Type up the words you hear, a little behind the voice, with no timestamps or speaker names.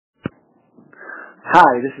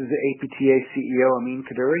Hi, this is the APTA CEO Amin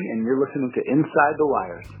Kaduri, and you're listening to Inside the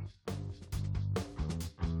Wires.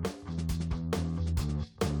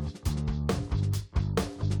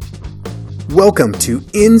 Welcome to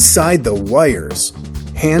Inside the Wires,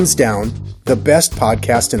 hands down the best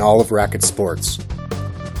podcast in all of racket sports.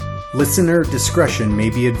 Listener discretion may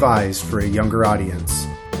be advised for a younger audience.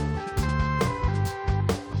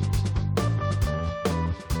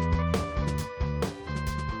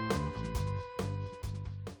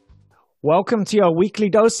 Welcome to your weekly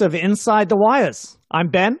dose of Inside the Wires. I'm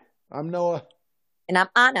Ben. I'm Noah. And I'm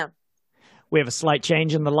Anna. We have a slight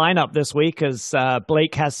change in the lineup this week as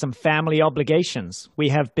Blake has some family obligations. We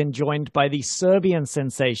have been joined by the Serbian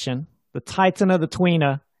sensation, the titan of the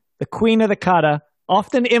tweener, the queen of the cutter,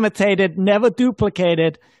 often imitated, never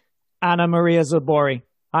duplicated, Anna Maria Zabori.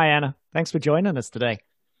 Hi, Anna. Thanks for joining us today.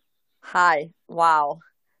 Hi. Wow.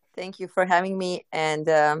 Thank you for having me, and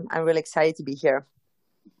I'm really excited to be here.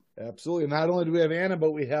 Absolutely. Not only do we have Anna,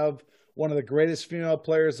 but we have one of the greatest female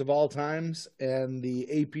players of all times and the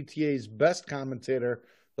APTA's best commentator,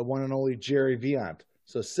 the one and only Jerry Viant.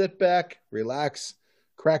 So sit back, relax,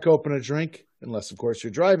 crack open a drink, unless, of course,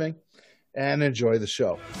 you're driving, and enjoy the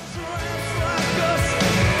show.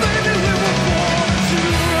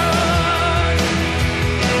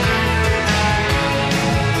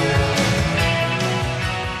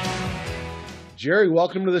 Jerry,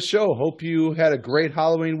 welcome to the show. Hope you had a great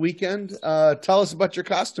Halloween weekend. Tell us about your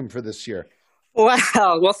costume for this year.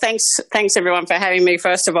 Wow. Well, thanks everyone for having me,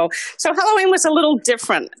 first of all. So Halloween was a little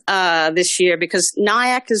different this year because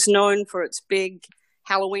Nyack is known for its big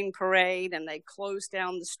Halloween parade, and they close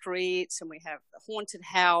down the streets, and we have the haunted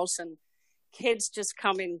house, and kids just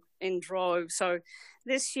come in droves. So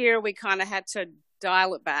this year we kind of had to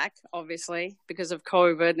dial it back, obviously, because of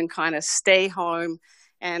COVID, and kind of stay home.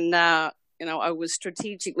 And, I was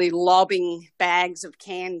strategically lobbing bags of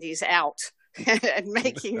candies out and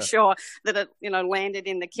making sure that it, landed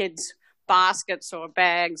in the kids' baskets or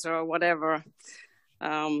bags or whatever.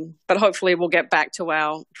 But hopefully we'll get back to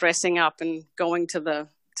our dressing up and going to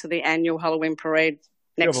the annual Halloween parade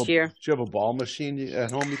next year. Do you have a ball machine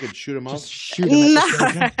at home you could shoot them out? Shoot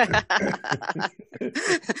them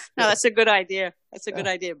No, that's a good idea.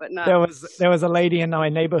 But no. There was a lady in my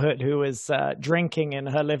neighborhood who was drinking in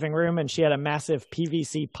her living room, and she had a massive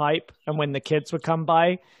PVC pipe. And when the kids would come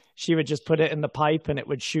by, she would just put it in the pipe, and it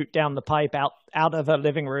would shoot down the pipe out of her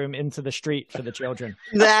living room into the street for the children.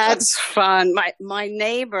 That's fun. My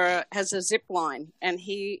neighbor has a zip line, and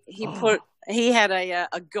he had a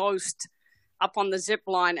ghost up on the zip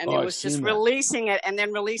line, and it was just releasing it and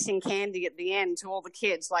then releasing candy at the end to all the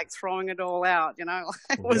kids, like throwing it all out.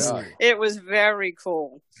 It was very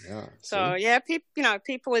cool. Yeah. So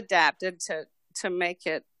people adapted to make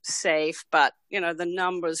it safe, but the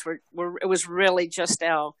numbers were it was really just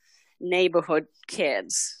our neighborhood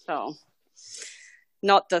kids, so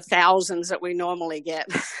not the thousands that we normally get.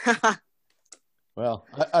 Well,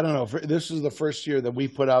 I don't know. This is the first year that we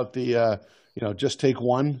put out the just take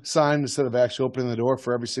one sign instead of actually opening the door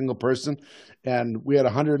for every single person. And we had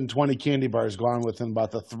 120 candy bars gone within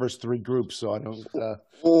about the first three groups. So I don't.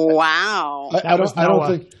 Wow.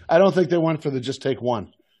 I don't think they went for the just take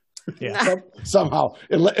one. Yeah. Somehow,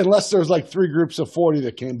 unless there's like three groups of 40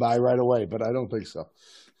 that came by right away, but I don't think so.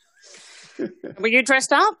 Were you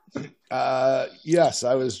dressed up? Yes,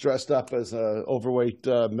 I was dressed up as an overweight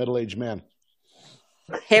middle-aged man.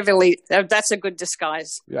 Heavily. That's a good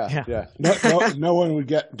disguise. Yeah. No one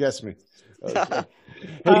would guess me.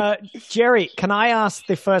 Jerry, can I ask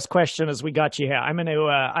the first question as we got you here?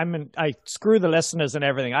 I screw the listeners and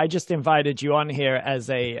everything. I just invited you on here as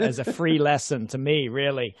a free lesson to me,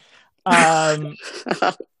 really.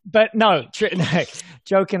 But no,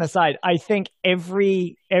 joking aside, I think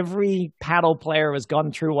every paddle player has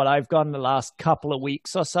gone through what I've gone the last couple of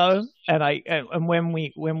weeks or so. And when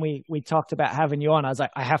we talked about having you on, I was like,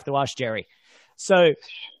 I have to ask Jerry. So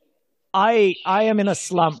I am in a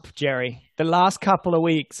slump, Jerry. The last couple of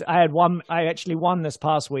weeks, I actually won this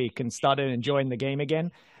past week and started enjoying the game again.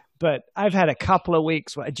 But I've had a couple of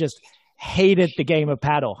weeks where I just hated the game of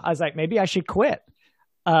paddle. I was like, maybe I should quit.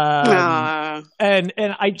 And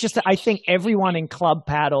I think everyone in club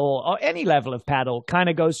paddle or any level of paddle kind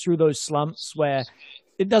of goes through those slumps where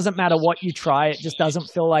it doesn't matter what you try, it just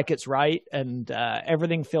doesn't feel like it's right, and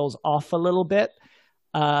everything feels off a little bit.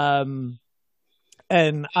 And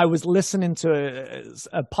I was listening to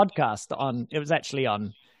a podcast it was actually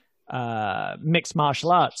on mixed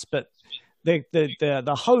martial arts, but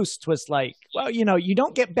the host was like, well, you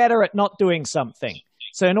don't get better at not doing something.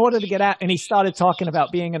 So in order to get out, and he started talking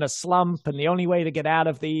about being in a slump, and the only way to get out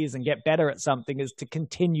of these and get better at something is to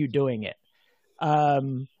continue doing it.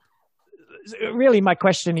 Really, my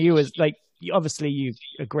question to you is like, obviously you're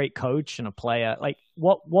a great coach and a player. Like,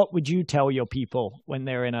 what would you tell your people when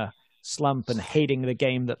they're in a slump and hating the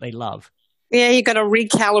game that they love? Yeah, you got to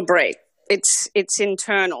recalibrate. It's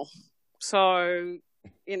internal. So,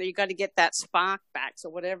 you got to get that spark back. So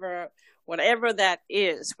whatever that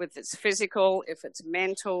is, with it's physical, if it's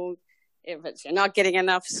mental, if it's you're not getting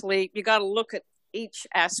enough sleep, you got to look at each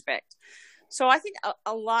aspect. So I think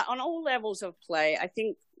a lot on all levels of play, I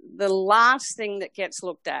think the last thing that gets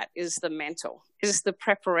looked at is the mental, is the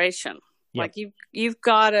preparation. Yep. Like you've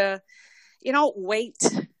got to, wait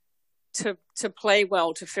to play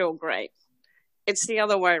well to feel great. It's the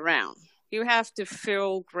other way around. You have to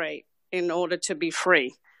feel great in order to be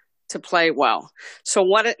free to play well. So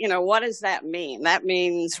what does that mean? That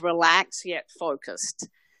means relax yet focused.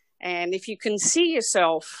 And if you can see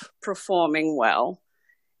yourself performing well,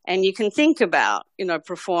 and you can think about,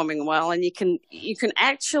 performing well, and you can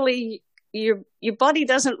actually, your body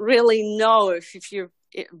doesn't really know if you're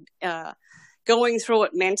going through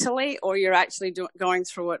it mentally or you're actually going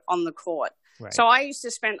through it on the court. Right. So I used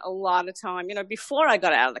to spend a lot of time, before I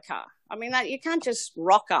got out of the car. I mean, you can't just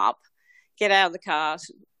rock up, get out of the car,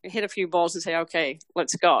 hit a few balls and say, okay,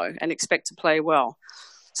 let's go, and expect to play well.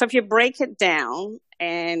 So if you break it down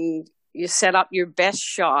and you set up your best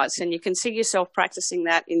shots and you can see yourself practicing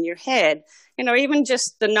that in your head, even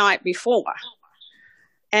just the night before,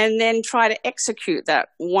 and then try to execute that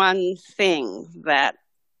one thing that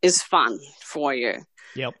is fun for you.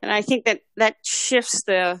 Yep. And I think that shifts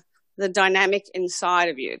the dynamic inside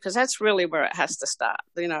of you, because that's really where it has to start.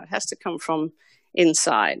 It has to come from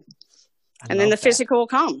inside. And then the physical will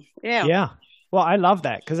come. Yeah. Yeah. Well, I love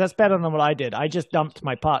that, because that's better than what I did. I just dumped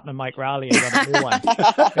my partner, Mike Rowley, and got a new one.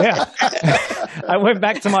 Yeah. I went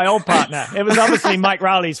back to my old partner. It was obviously Mike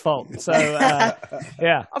Rowley's fault. So,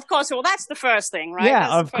 yeah. Of course. Well, that's the first thing, right?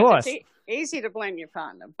 Yeah, of course. It's easy to blame your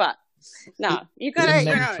partner, but no, you got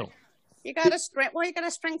to, you got to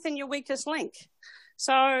strengthen your weakest link.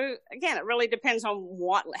 So again, it really depends on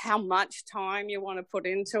how much time you want to put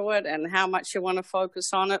into it and how much you want to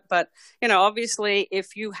focus on it. But, obviously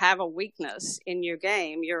if you have a weakness in your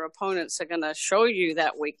game, your opponents are going to show you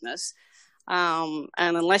that weakness. And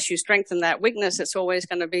unless you strengthen that weakness, it's always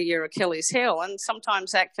going to be your Achilles heel. And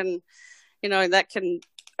sometimes that can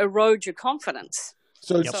erode your confidence.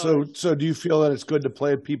 So do you feel that it's good to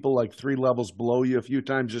play people like 3 levels below you a few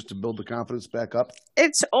times just to build the confidence back up?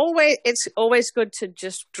 It's always good to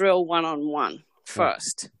just drill one-on-one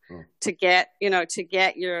first to get your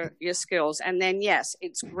skills. And then, yes,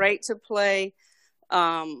 it's great to play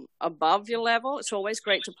above your level. It's always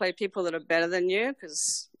great to play people that are better than you,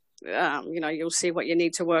 because you'll see what you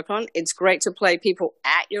need to work on. It's great to play people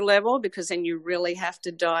at your level, because then you really have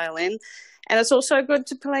to dial in. And it's also good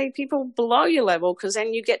to play people below your level, because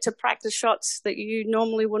then you get to practice shots that you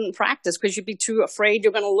normally wouldn't practice, because you'd be too afraid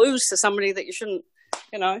you're going to lose to somebody that you shouldn't,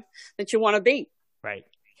 that you want to beat. Right.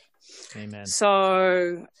 Amen.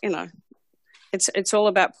 So, it's all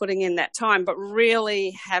about putting in that time, but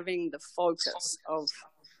really having the focus of,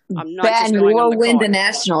 I'm not just going on the court. You will win the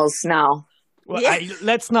Nationals now. Well, yeah.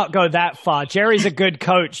 Let's not go that far. Jerry's a good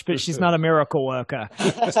coach, but she's not a miracle worker.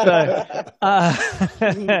 So,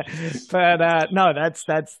 no,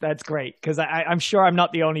 that's great, because I'm sure I'm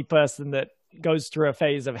not the only person that goes through a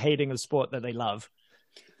phase of hating a sport that they love.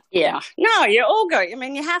 Yeah, no, you all go. I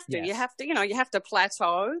mean, you have to. Yes. You have to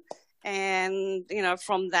plateau, and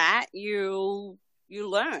from that you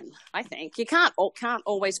learn. I think you can't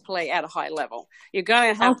always play at a high level. You're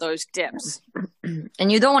going to have those dips.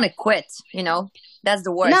 And you don't want to quit, that's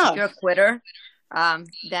the worst. No. If you're a quitter,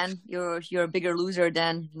 then you're a bigger loser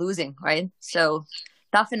than losing, right? So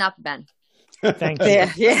toughen up, Ben. Thank you.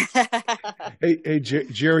 Yeah. Hey,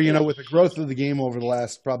 Jerry, with the growth of the game over the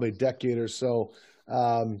last probably decade or so,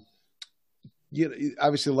 obviously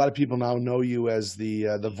a lot of people now know you as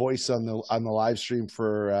the voice on the live stream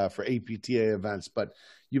for APTA events, but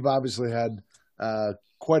you've obviously had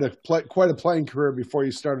quite a playing career before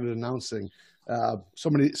you started announcing. So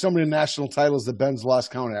many national titles that Ben's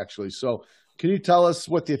lost count, actually. So can you tell us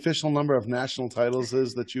what the official number of national titles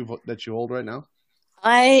is that you hold right now?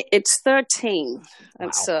 It's 13.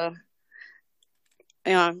 That's wow.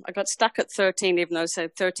 I got stuck at 13, even though I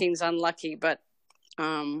said 13's unlucky, but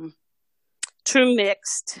 2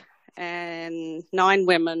 mixed and 9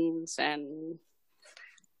 women's and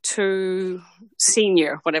 2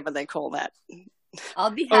 senior, whatever they call that.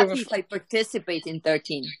 I'll be happy if I participate in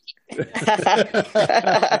 13.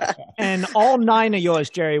 And all 9 of yours,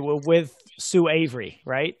 Jerry, were with Sue Avery,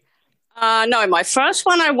 right? No, my first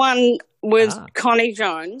one I won with Connie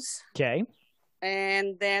Jones. Okay.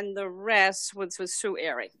 and then the rest was with Sue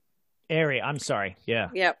Airy. Airy, I'm sorry. Yeah.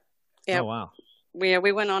 Yep. Oh wow. We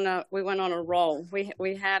went on a roll.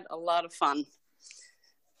 We had a lot of fun.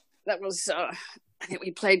 That was I think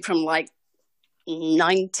we played from like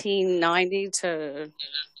 1990 to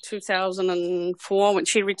 2004 when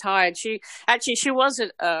she retired. She was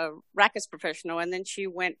a rackets professional, and then she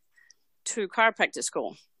went to chiropractic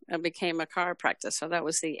school and became a chiropractor. So that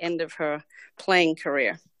was the end of her playing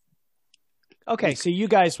career. Okay, so you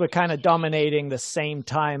guys were kind of dominating the same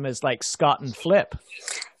time as like Scott and Flip.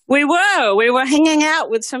 We were hanging out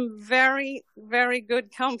with some very, very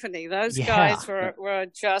good company. Those guys were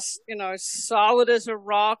just, solid as a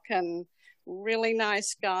rock and really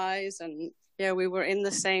nice guys. And yeah, we were in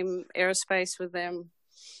the same airspace with them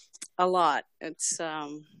a lot. It's,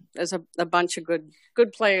 there's a bunch of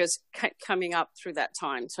good players coming up through that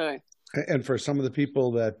time too. And for some of the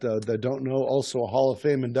people that don't know, also a Hall of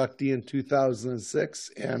Fame inductee in 2006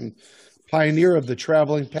 and pioneer of the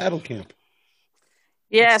traveling paddle camp.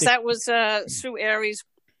 Yes, that was Sue Airy's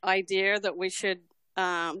idea that we should.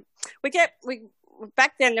 Back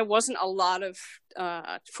then there wasn't a lot of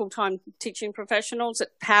full-time teaching professionals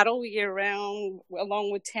that paddle year-round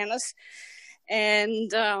along with tennis,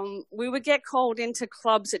 and we would get called into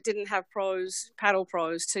clubs that didn't have paddle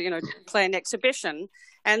pros to play an exhibition,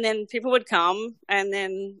 and then people would come, and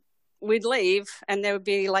then we'd leave, and there would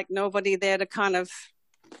be like nobody there to kind of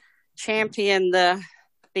champion the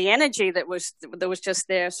energy that was just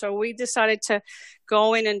there. So we decided to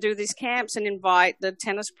go in and do these camps and invite the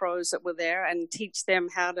tennis pros that were there and teach them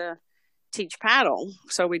how to teach paddle.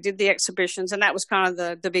 So we did the exhibitions, and that was kind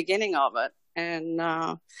of the beginning of it. And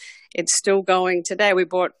it's still going today. We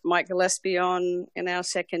brought Mike Gillespie on in our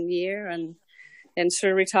second year, and then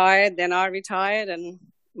Sue retired, then I retired, and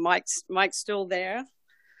Mike's still there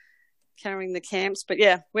carrying the camps. But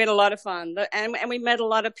yeah, we had a lot of fun, and we met a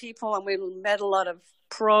lot of people, and we met a lot of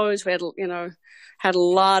pros. We had a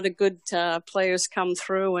lot of good players come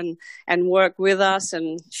through and work with us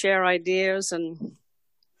and share ideas, and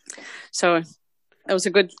so it was a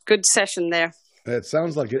good session there. It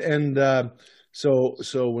sounds like it. And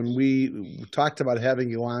so when we talked about having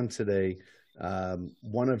you on today,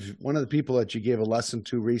 one of the people that you gave a lesson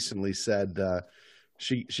to recently said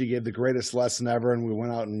she gave the greatest lesson ever, and we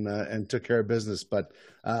went out and took care of business. But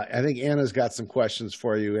I think Anna's got some questions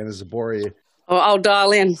for you, Anna Zaboria. Oh, I'll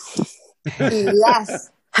dial in. Yes.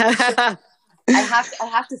 I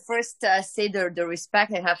have to first say the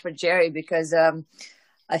respect I have for Jerry, because a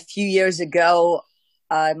few years ago,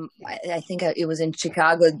 I think it was in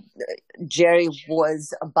Chicago, Jerry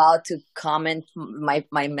was about to comment my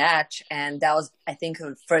match, and that was, I think,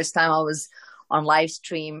 the first time I was on live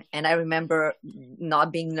stream, and I remember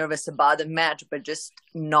not being nervous about the match, but just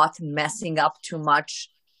not messing up too much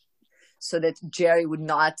so that Jerry would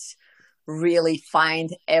not really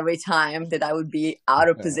find every time that I would be out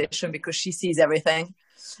of position, because she sees everything.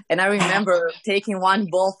 And I remember taking one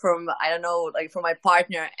ball from my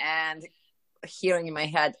partner and hearing in my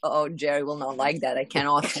head, "Oh, Jerry will not like that. I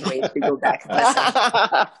cannot wait to go back."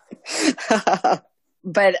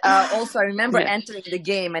 But also I remember entering the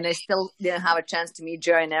game, and I still didn't have a chance to meet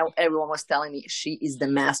Jerry, and everyone was telling me she is the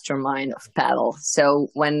mastermind of paddle. So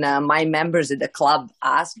when my members at the club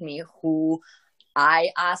asked me who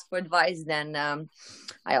I ask for advice, then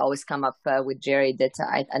I always come up with Jerry. That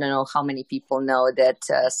I don't know how many people know that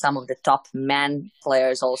some of the top men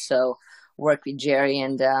players also work with Jerry,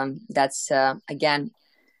 and that's again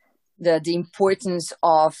the importance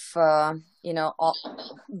of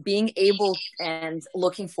being able and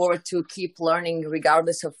looking forward to keep learning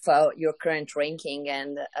regardless of your current ranking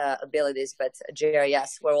and abilities. But Jerry,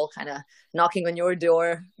 yes, we're all kind of knocking on your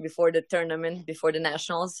door before the tournament, before the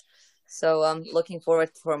nationals. So I'm looking forward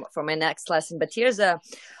for my next lesson. But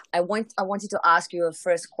I wanted to ask you a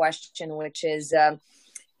first question, which is,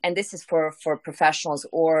 and this is for professionals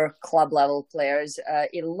or club level players.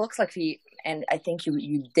 It looks like and I think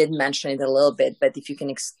you did mention it a little bit, but if you can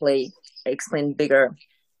explain bigger,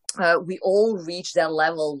 we all reach that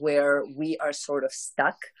level where we are sort of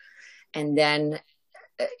stuck, and then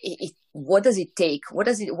what does it take? What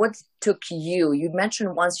took you? You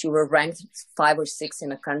mentioned once you were ranked 5 or 6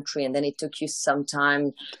 in a country, and then it took you some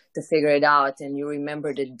time to figure it out, and you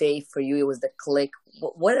remember the day for you, it was the click.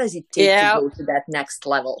 What does it take to go to that next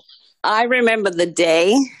level? I remember the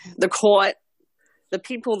day, the court, the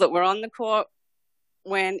people that were on the court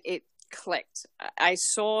when it clicked. I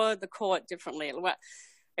saw the court differently.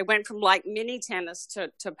 It went from like mini tennis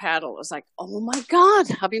to paddle. It was like, oh my God,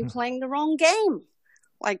 I've been playing the wrong game.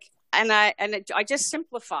 I just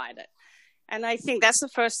simplified it. And I think that's the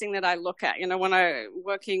first thing that I look at. When I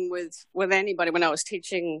working with anybody, when I was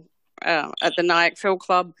teaching at the Nyack Field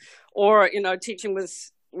Club, or teaching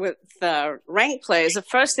with ranked players, the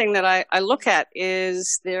first thing that I look at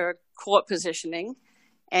is their court positioning,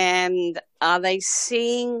 and are they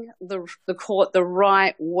seeing the court the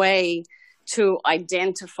right way to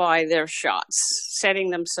identify their shots, setting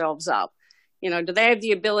themselves up. Do they have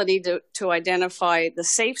the ability to identify the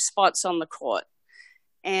safe spots on the court?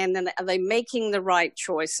 And then are they making the right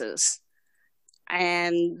choices?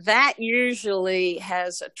 And that usually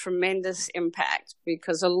has a tremendous impact,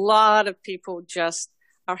 because a lot of people just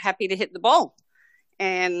are happy to hit the ball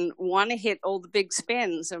and want to hit all the big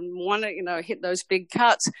spins and want to, hit those big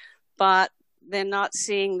cuts, but they're not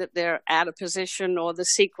seeing that they're out of position or the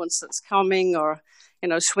sequence that's coming, or,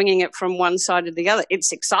 swinging it from one side to the other.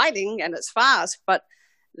 It's exciting and it's fast, but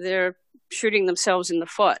they're shooting themselves in the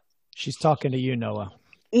foot. She's talking to you, Noah.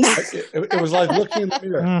 It was like looking in the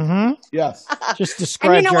mirror. Mm-hmm. Yes. Just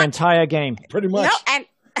describe your entire game. Pretty much. And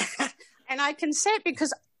I can say it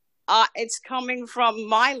because it's coming from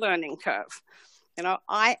my learning curve.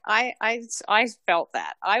 I felt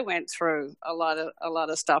that. I went through a lot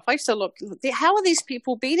of stuff. I used to look, how are these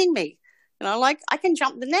people beating me? I can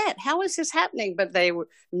jump the net. How is this happening? But they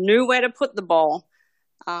knew where to put the ball,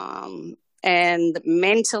 and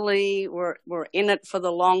mentally were in it for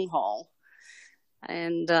the long haul.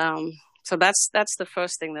 And so that's the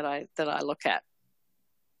first thing that I look at.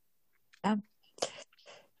 Yeah.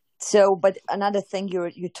 So, but another thing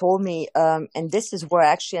you told me, and this is where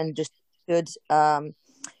I actually understood,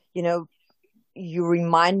 you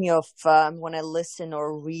remind me of when I listen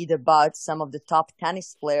or read about some of the top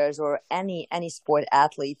tennis players or any sport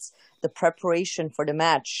athletes, the preparation for the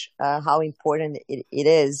match, how important it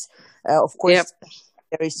is. Of course, yep.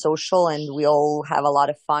 Very social, and we all have a lot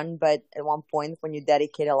of fun, but at one point when you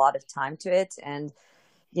dedicate a lot of time to it, and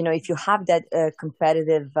if you have that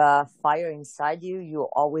competitive fire inside you, you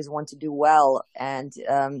always want to do well, and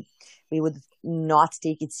we would not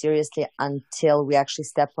take it seriously until we actually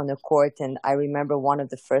step on the court. And I remember one of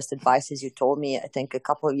the first advices you told me, I think a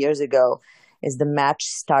couple of years ago, is the match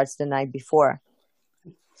starts the night before.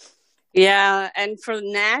 Yeah, and for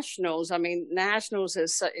nationals, nationals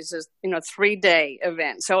is a 3-day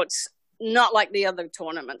event, so it's not like the other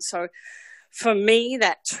tournaments. So for me,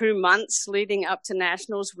 that 2 months leading up to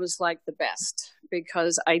nationals was like the best,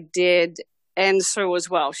 because I did, and Sue as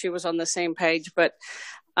well. She was on the same page, but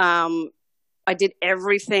I did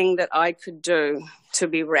everything that I could do to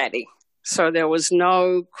be ready. So there was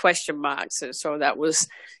no question marks. So that was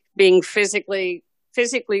being physically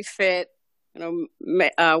fit,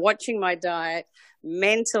 watching my diet,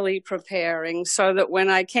 mentally preparing, so that when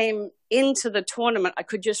I came into the tournament, I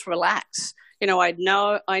could just relax. I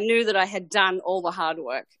knew that I had done all the hard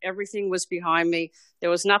work. Everything was behind me.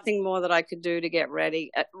 There was nothing more that I could do to get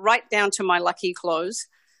ready, right down to my lucky clothes.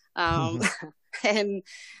 And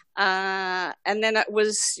then it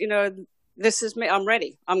was, this is me. I'm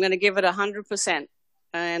ready. I'm going to give it 100%.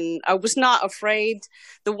 And I was not afraid.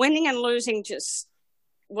 The winning and losing just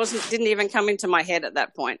didn't even come into my head at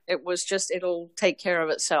that point. It was just, it'll take care of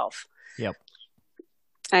itself. Yep.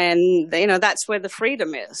 And, that's where the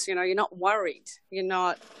freedom is. You're not worried. You're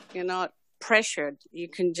not pressured. You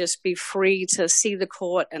can just be free to see the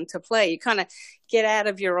court and to play. You kind of get out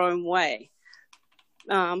of your own way.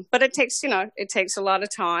 But it takes a lot of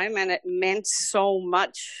time, and it meant so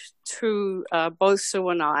much to both Sue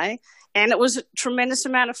and I, and it was a tremendous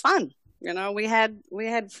amount of fun. We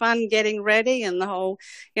had fun getting ready, and the whole,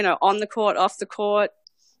 on the court, off the court.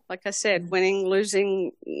 Like I said, winning,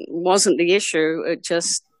 losing wasn't the issue. It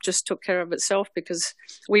just took care of itself, because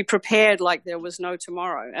we prepared like there was no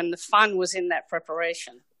tomorrow, and the fun was in that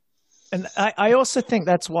preparation. And I also think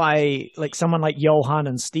that's why, like, someone like Johan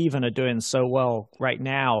and Steven are doing so well right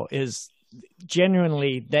now, is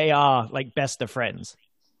genuinely they are like best of friends.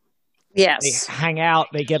 Yes. They hang out,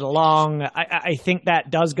 they get along. I think that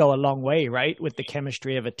does go a long way, right? With the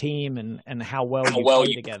chemistry of a team and how well you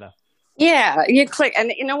play together. Yeah, you click.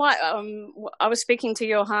 And you know what? I was speaking to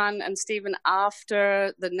Johan and Steven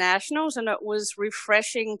after the Nationals, and it was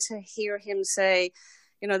refreshing to hear him say,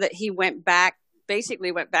 that he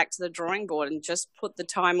basically went back to the drawing board and just put the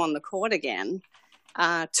time on the court again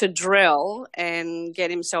to drill and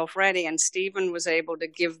get himself ready. And Steven was able to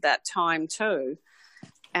give that time too.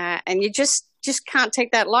 And you just can't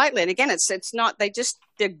take that lightly. And again, it's not,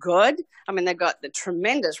 they're good. They've got the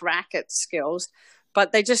tremendous racket skills,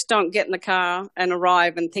 but they just don't get in the car and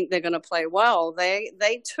arrive and think they're going to play well.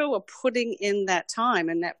 They too are putting in that time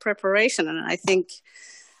and that preparation. And I think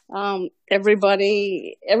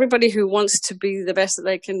everybody who wants to be the best that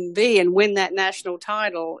they can be and win that national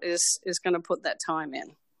title is going to put that time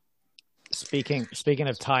in. Speaking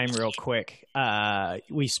of time, real quick,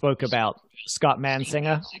 we spoke about Scott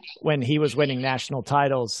Mansinger when he was winning national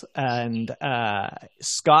titles, and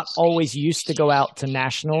Scott always used to go out to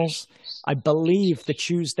nationals, I believe, the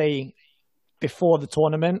Tuesday before the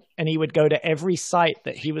tournament, and he would go to every site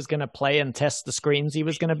that he was going to play and test the screens he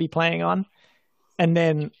was going to be playing on, and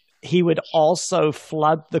then he would also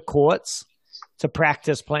flood the courts to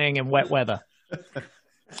practice playing in wet weather.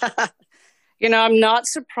 I'm not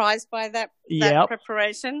surprised by that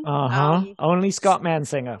preparation. Only Scott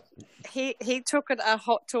Mansinger. He took it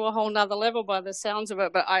to a whole nother level by the sounds of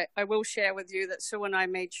it. But I will share with you that Sue and I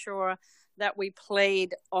made sure that we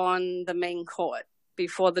played on the main court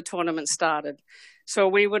before the tournament started. So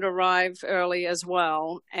we would arrive early as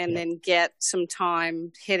well and then get some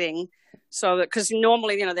time hitting. So that, because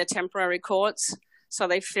normally, they're temporary courts, so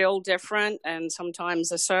they feel different, and sometimes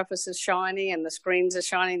the surface is shiny and the screens are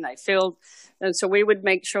shining. And so we would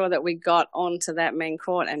make sure that we got onto that main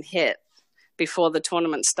court and hit before the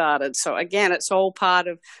tournament started. So again, it's all part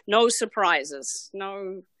of no surprises,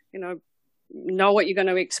 know what you're going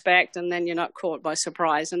to expect, and then you're not caught by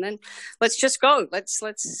surprise. And then let's just go. Let's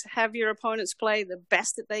have your opponents play the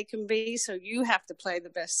best that they can be. So you have to play the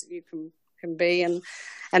best that you can be, and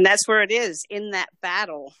that's where it is, in that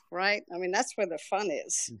battle, right? I mean, that's where the fun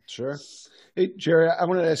is. Sure. Hey, Jerry, I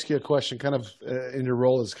wanted to ask you a question, kind of in your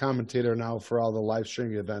role as commentator now for all the live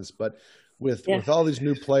streaming events, but with all these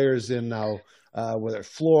new players in now, whether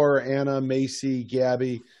Floor, Anna, Macy,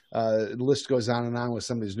 Gabby, the list goes on and on with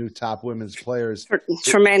some of these new top women's players.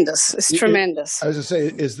 Tremendous. It's tremendous. I was going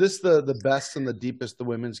to say, is this the best and the deepest the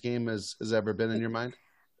women's game has ever been in your mind?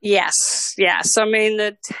 Yes. I mean,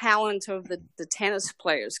 the talent of the tennis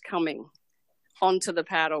players coming onto the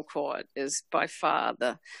paddle court is by far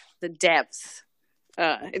the depth.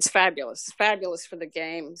 It's fabulous. Fabulous for the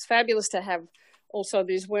game. It's fabulous to have also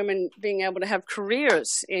these women being able to have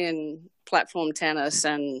careers in platform tennis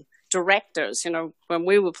and directors. When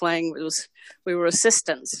we were playing, we were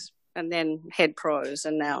assistants and then head pros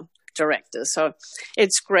and now directors. So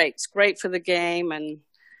it's great. It's great for the game, and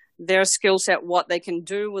their skill set, what they can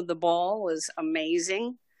do with the ball, is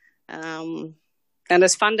amazing. And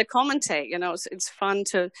it's fun to commentate. It's fun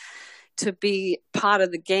to be part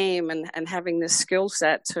of the game and having this skill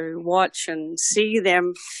set to watch and see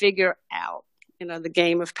them figure out, the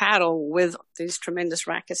game of paddle with these tremendous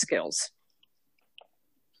racket skills.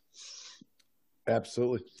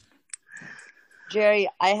 Absolutely. Jerry,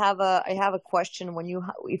 I have a question.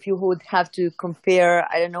 If you would have to compare,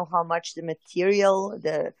 I don't know how much the material,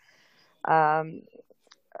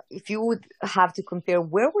 if you would have to compare,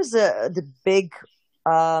 where was the big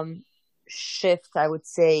shift, I would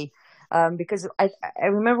say, because I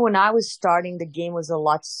remember when I was starting, the game was a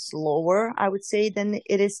lot slower, I would say, than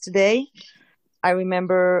it is today. I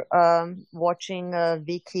remember watching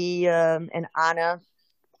Vicky and Anna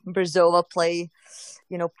Brzova play,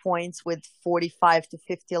 points with 45 to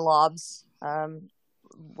 50 lobs,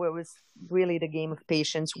 where it was really the game of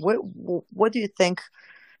patience. What do you think?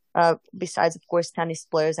 Besides, of course, tennis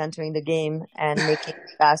players entering the game and making it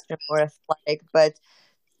faster, more athletic. But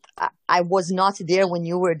I was not there when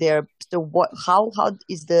you were there. So how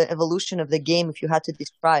is the evolution of the game, if you had to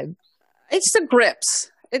describe? It's the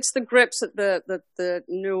grips. It's the grips that the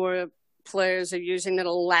newer players are using that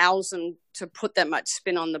allows them to put that much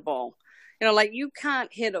spin on the ball. You can't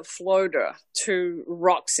hit a floater to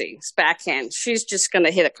Roxy's backhand. She's just going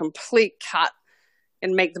to hit a complete cut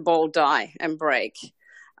and make the ball die and break.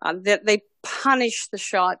 That they punish the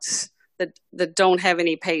shots that don't have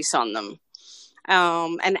any pace on them,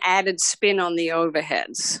 and added spin on the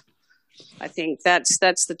overheads. I think that's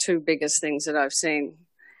the two biggest things that I've seen.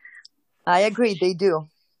 I agree, they do.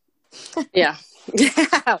 Yeah,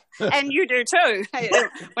 and you do too.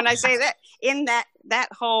 When I say that, in that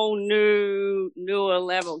whole newer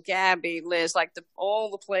level, Gabby, Liz, all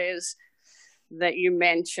the players that you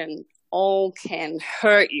mentioned, all can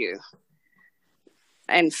hurt you.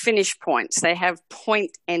 And finish points. They have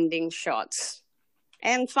point-ending shots.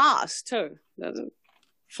 And fast, too. The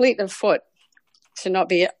fleet of foot should not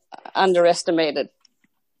be underestimated.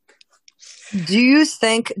 Do you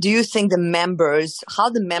think the members, how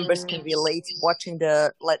the members can relate watching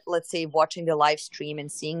let's say watching the live stream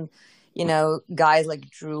and seeing, guys like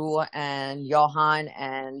Drew and Johan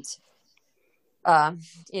and,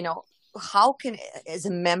 how can, as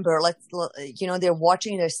a member, they're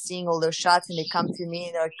watching, they're seeing all those shots, and they come to me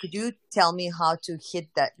and they're like, could you tell me how to hit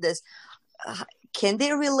this? Can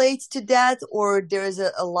they relate to that, or there's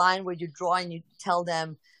a line where you draw and you tell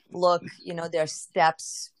them, look, there are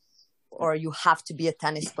steps, or you have to be a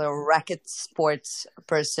tennis player or racket sports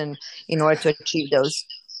person in order to achieve those?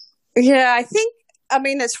 Yeah,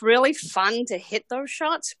 it's really fun to hit those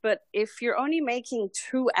shots, but if you're only making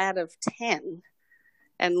 2 out of 10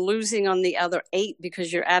 and losing on the other 8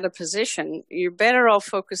 because you're out of position, you're better off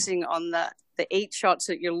focusing on the 8 shots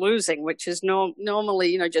that you're losing, which is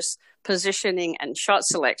normally, just positioning and shot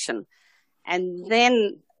selection. And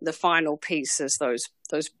then the final piece is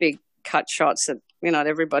those big cut shots that,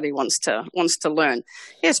 everybody wants to learn.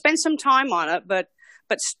 Yeah, spend some time on it, but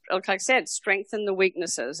like I said, strengthen the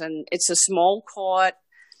weaknesses. And it's a small court.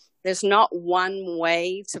 There's not one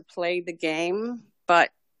way to play the game,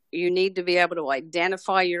 but you need to be able to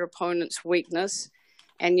identify your opponent's weakness,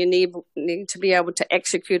 and you need to be able to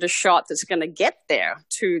execute a shot that's going to get there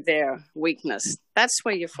to their weakness. That's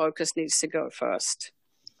where your focus needs to go first.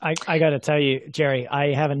 I got to tell you, Jerry,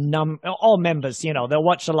 I have all members, they'll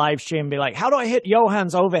watch the live stream and be like, how do I hit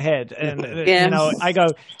Johan's overhead? And, I go,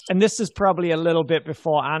 and this is probably a little bit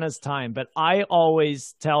before Anna's time, but I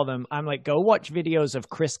always tell them, I'm like, go watch videos of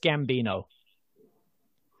Chris Gambino.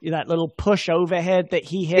 That little push overhead that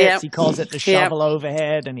he hits, Yep. he calls it the shovel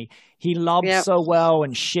overhead, and he lobs so well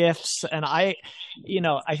and shifts. And I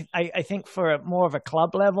think for more of a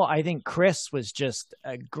club level, I think Chris was just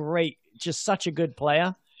such a good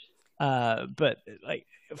player. But like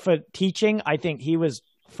for teaching, I think he was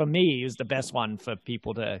the best one for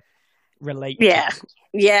people to relate to.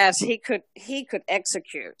 Yes, he could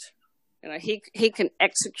execute. He can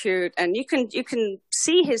execute, and you can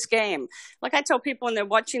see his game. Like I tell people when they're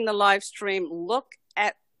watching the live stream, look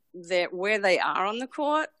at where they are on the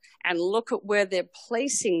court and look at where they're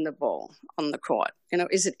placing the ball on the court.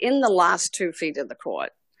 Is it in the last 2 feet of the court?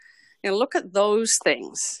 Look at those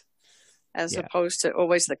things as opposed to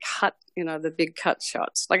always the cut, the big cut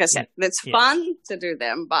shots. Like I said, it's fun to do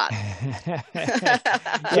them, but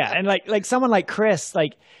yeah, and like someone like Chris,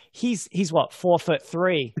 like he's what,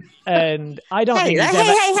 4'3", and I don't think he's ever...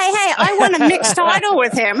 Hey! I won a mixed title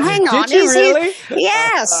with him. Hang on, did you really?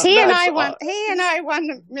 Yes, he and I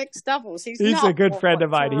won mixed doubles. He's a good friend of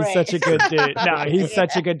mine. He's such a good dude. No, he's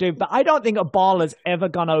such a good dude. But I don't think a ball has ever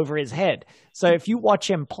gone over his head. So if you watch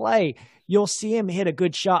him play, you'll see him hit a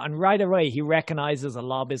good shot, and right away he recognizes a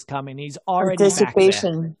lob is coming. He's already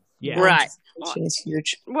anticipation. Back there. Yeah, right. It's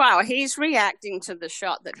huge. Wow, he's reacting to the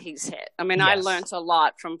shot that he's hit. I mean, yes. I learned a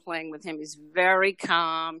lot from playing with him. He's very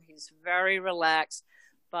calm. He's very relaxed,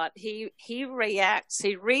 but he reacts.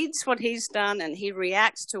 He reads what he's done, and he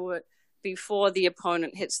reacts to it before the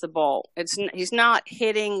opponent hits the ball. He's not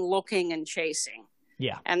hitting, looking, and chasing.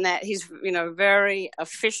 Yeah, and that he's very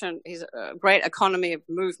efficient. He's a great economy of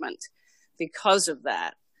movement because of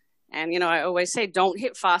that. And, I always say, don't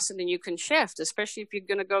hit faster than you can shift, especially if you're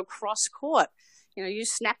going to go cross court. You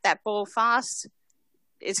snap that ball fast,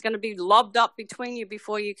 it's going to be lobbed up between you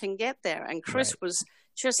before you can get there. And Chris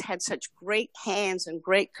had such great hands and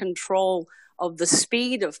great control of the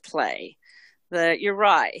speed of play that you're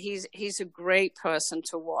right. He's a great person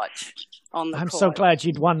to watch on the court. I'm so glad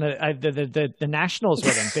you'd won the nationals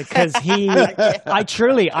with him, because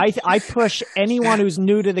I push anyone who's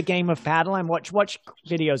new to the game of paddle and watch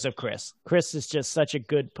videos of Chris. Chris is just such a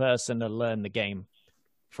good person to learn the game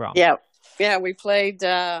from. Yeah. We played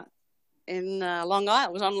in Long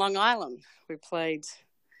Island. It was on Long Island. We played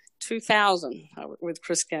 2000 with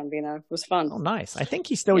Chris Gambino. It was fun. Oh, nice. I think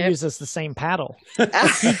he still uses the same paddle. He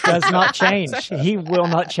does not change. He will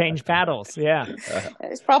not change paddles. Yeah.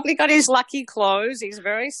 He's probably got his lucky clothes. He's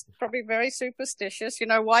probably very superstitious.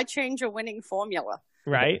 Why change a winning formula?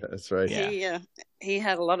 Right. That's right. Yeah. He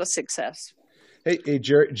had a lot of success. Hey,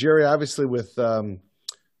 Jerry, obviously with the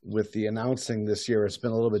announcing this year, it's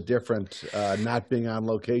been a little bit different, not being on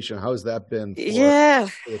location. How's that been for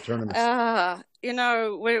the tournament?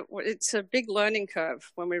 It's a big learning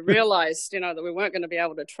curve when we realized, that we weren't going to be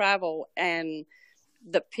able to travel, and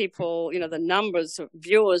the people, the numbers of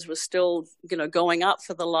viewers were still, going up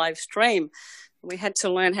for the live stream. We had to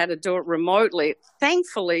learn how to do it remotely.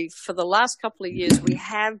 Thankfully, for the last couple of years, we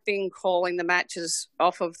have been calling the matches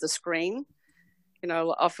off of the screen,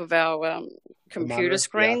 off of our computer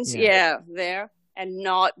screens. Yeah, there. And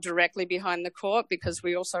not directly behind the court, because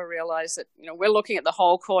we also realize that, we're looking at the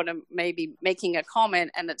whole court and maybe making a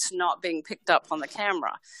comment and it's not being picked up on the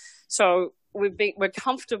camera. So we're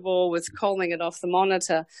comfortable with calling it off the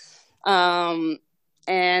monitor.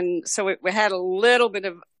 And so we had a little bit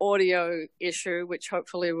of audio issue, which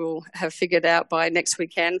hopefully we'll have figured out by next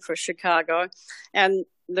weekend for Chicago. And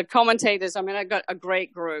the commentators, I got a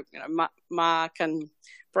great group, Mark and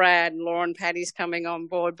Brad and Lauren, Patty's coming on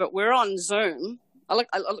board, but we're on Zoom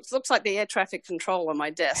It looks like the air traffic control on my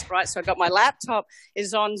desk, right? So I've got my laptop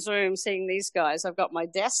is on Zoom seeing these guys. I've got my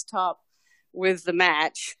desktop with the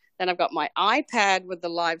match. Then I've got my iPad with the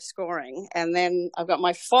live scoring. And then I've got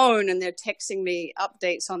my phone and they're texting me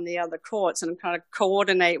updates on the other courts. And I'm trying to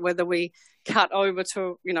coordinate whether we cut over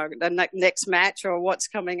to, the next match or what's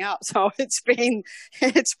coming up. So it's been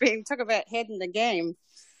talk about head in the game.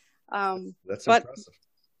 That's impressive.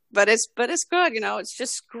 But it's good, it's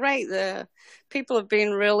just great. The people have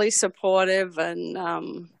been really supportive,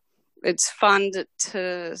 and it's fun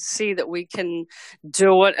to see that we can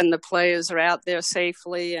do it, and the players are out there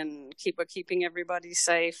safely, and we're keeping everybody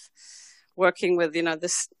safe, working with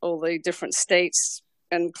all the different states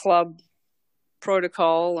and club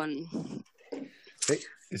protocol. And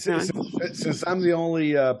since I'm the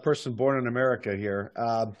only person born in America here,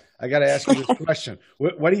 I got to ask you this question.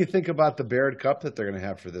 What do you think about the Baird Cup that they're going to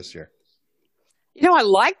have for this year? I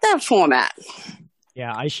like that format.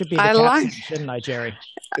 Yeah, I should be the captain, shouldn't I, Jerry?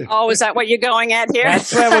 Oh, is that what you're going at here?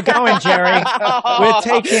 That's where we're going, Jerry. We're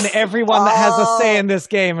taking everyone that has a say in this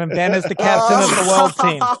game, and Ben is the captain of the world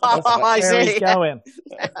team. That's where he's going.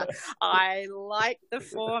 I like the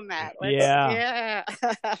format. Yeah.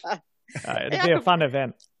 It'd be a fun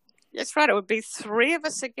event. That's right. It would be 3 of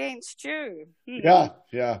us against you. Yeah.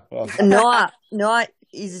 Well. Noah,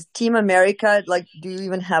 is Team America, do you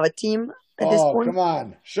even have a team at this point? Come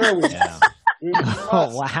on. Sure we do.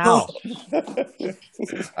 Oh, wow.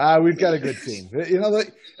 We've got a good team.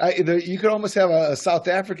 You could almost have a South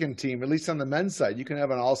African team, at least on the men's side. You can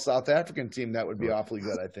have an all South African team. That would be awfully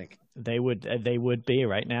good, I think. They would be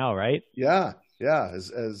right now, right? Yeah.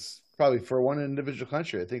 As probably for one individual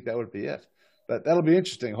country, I think that would be it. But that'll be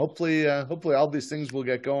interesting. Hopefully all these things will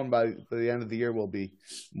get going by the end of the year. Will be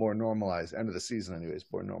more normalized. End of the season, anyways,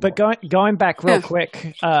 more normal. But going back real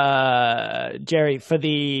quick, Jerry, for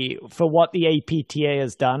what the APTA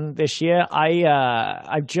has done this year,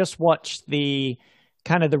 I've just watched the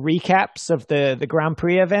kind of the recaps of the Grand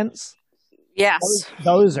Prix events. Yes,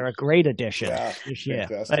 those are a great addition this year.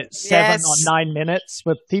 7 or 9 minutes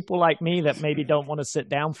with people like me that maybe don't want to sit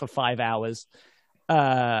down for 5 hours.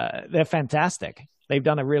 They're fantastic. They've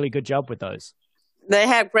done a really good job with those. They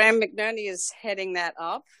have Graham McNerney is heading that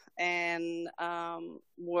up and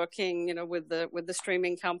working, with the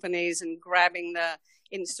streaming companies and grabbing the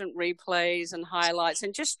instant replays and highlights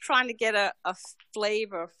and just trying to get a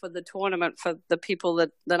flavor for the tournament for the people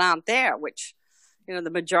that aren't there, which, the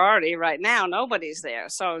majority right now, nobody's there.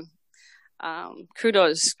 So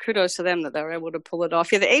kudos to them that they're able to pull it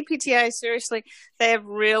off. Yeah, the APTA, seriously, they have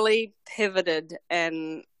really pivoted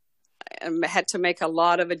and had to make a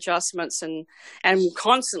lot of adjustments and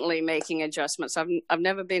constantly making adjustments. I've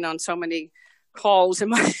never been on so many calls in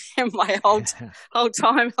my whole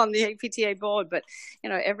time on the APTA board, but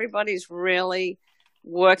everybody's really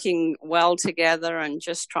working well together and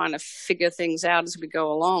just trying to figure things out as we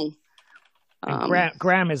go along. And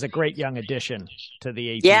Graham is a great young addition to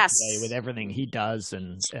the APTA with everything he does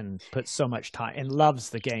and puts so much time and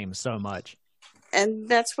loves the game so much. And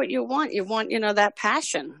that's what you want. You want, that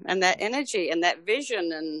passion and that energy and that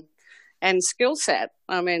vision and skill set.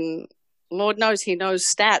 I mean, Lord knows he knows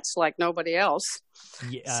stats like nobody else.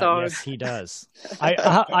 Yes, he does.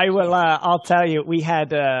 I will. I'll tell you. We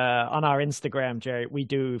had on our Instagram, Jerry. We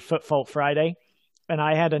do Foot Fault Friday. And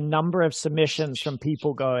I had a number of submissions from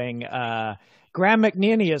people going, Graham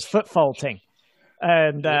McNerney is foot faulting.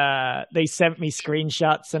 And they sent me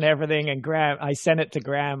screenshots and everything. And I sent it to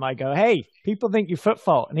Graham. I go, hey, people think you foot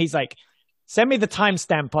fault. And he's like, send me the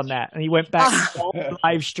timestamp on that. And he went back to all the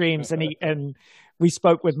live streams and we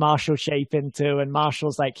spoke with Marshall Chapin too. And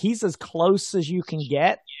Marshall's like, he's as close as you can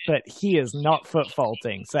get, but he is not foot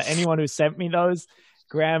faulting. So anyone who sent me those,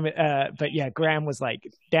 Graham, Graham was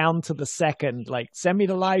like down to the second, like send me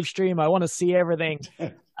the live stream. I want to see everything.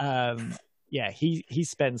 He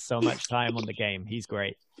spends so much time on the game. He's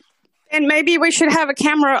great. And maybe we should have a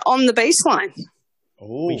camera on the baseline.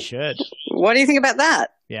 Oh, we should. What do you think about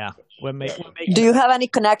that? Yeah. Do you have any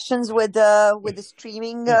connections with the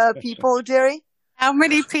streaming people, Jerry? How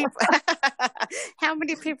many people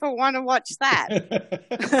want to watch that?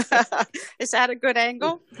 Is that a good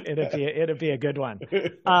angle? It'd be a good one.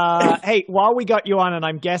 Hey, while we got you on, and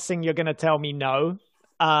I'm guessing you're going to tell me no,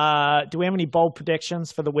 do we have any bold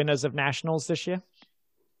predictions for the winners of nationals this year?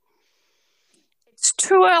 It's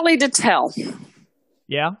too early to tell.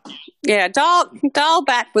 Yeah? Yeah, dial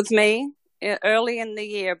back with me early in the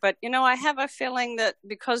year. But, I have a feeling that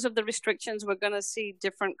because of the restrictions, we're going to see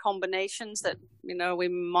different combinations that, we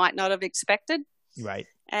might not have expected. Right.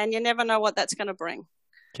 And you never know what that's going to bring.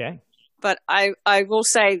 Okay. But I will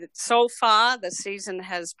say that so far, the season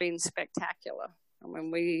has been spectacular. I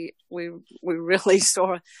mean, we really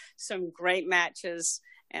saw some great matches,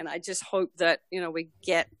 and I just hope that, we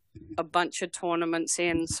get a bunch of tournaments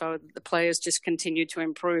in so the players just continue to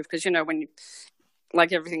improve. Because, when you,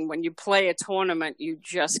 like everything, when you play a tournament, you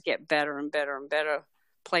just get better and better and better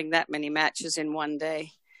playing that many matches in one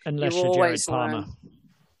day. Unless you're Jared Palmer.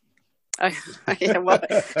 Yeah, well,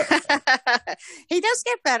 he does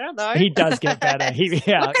get better, though. He does get better.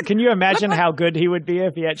 Can you imagine how good he would be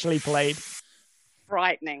if he actually played?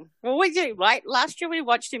 Frightening. Well, we do, right? Last year we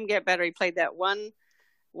watched him get better. He played that one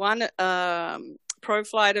Pro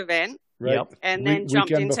Flight event, right? Yep. And then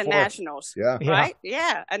jumped into before. Nationals. Yeah. Right?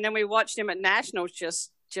 Yeah. And then we watched him at Nationals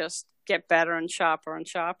just get better and sharper.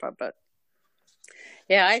 But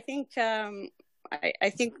yeah, I think I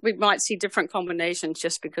think we might see different combinations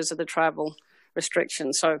just because of the travel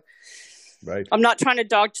restrictions. So right. I'm not trying to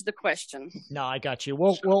dodge the question. No, I got you.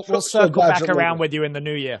 We'll circle back around with you in the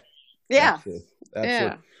new year. Yeah. Absolutely.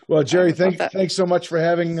 Yeah. Well, Jerry, thanks so much for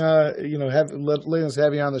having letting us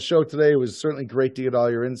have you on the show today. It was certainly great to get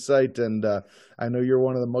all your insight, and I know you're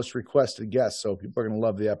one of the most requested guests, so people are going to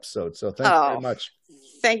love the episode. So thanks very much.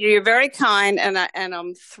 Thank you. You're very kind, and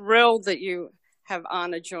I'm thrilled that you have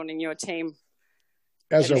Anna joining your team.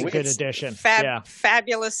 As a good addition.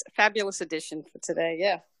 Fabulous addition for today.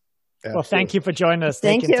 Yeah. Absolutely. Well, thank you for joining us,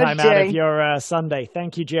 taking time out of your Sunday.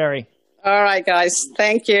 Thank you, Jerry. All right, guys.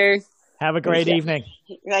 Thank you. Have a great evening.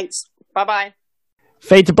 Thanks. Bye-bye.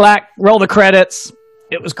 Fade to black. Roll the credits.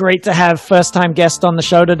 It was great to have first-time guest on the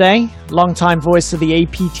show today, longtime voice of the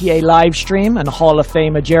APTA live stream and Hall of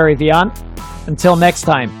Famer Jerry Viant. Until next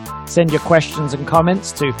time, send your questions and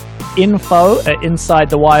comments to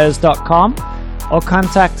info@insidethewires.com or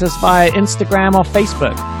contact us via Instagram or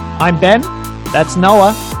Facebook. I'm Ben, that's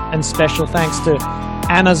Noah, and special thanks to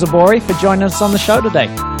Anna Zaborri for joining us on the show today.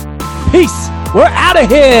 Peace! We're out of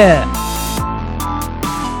here!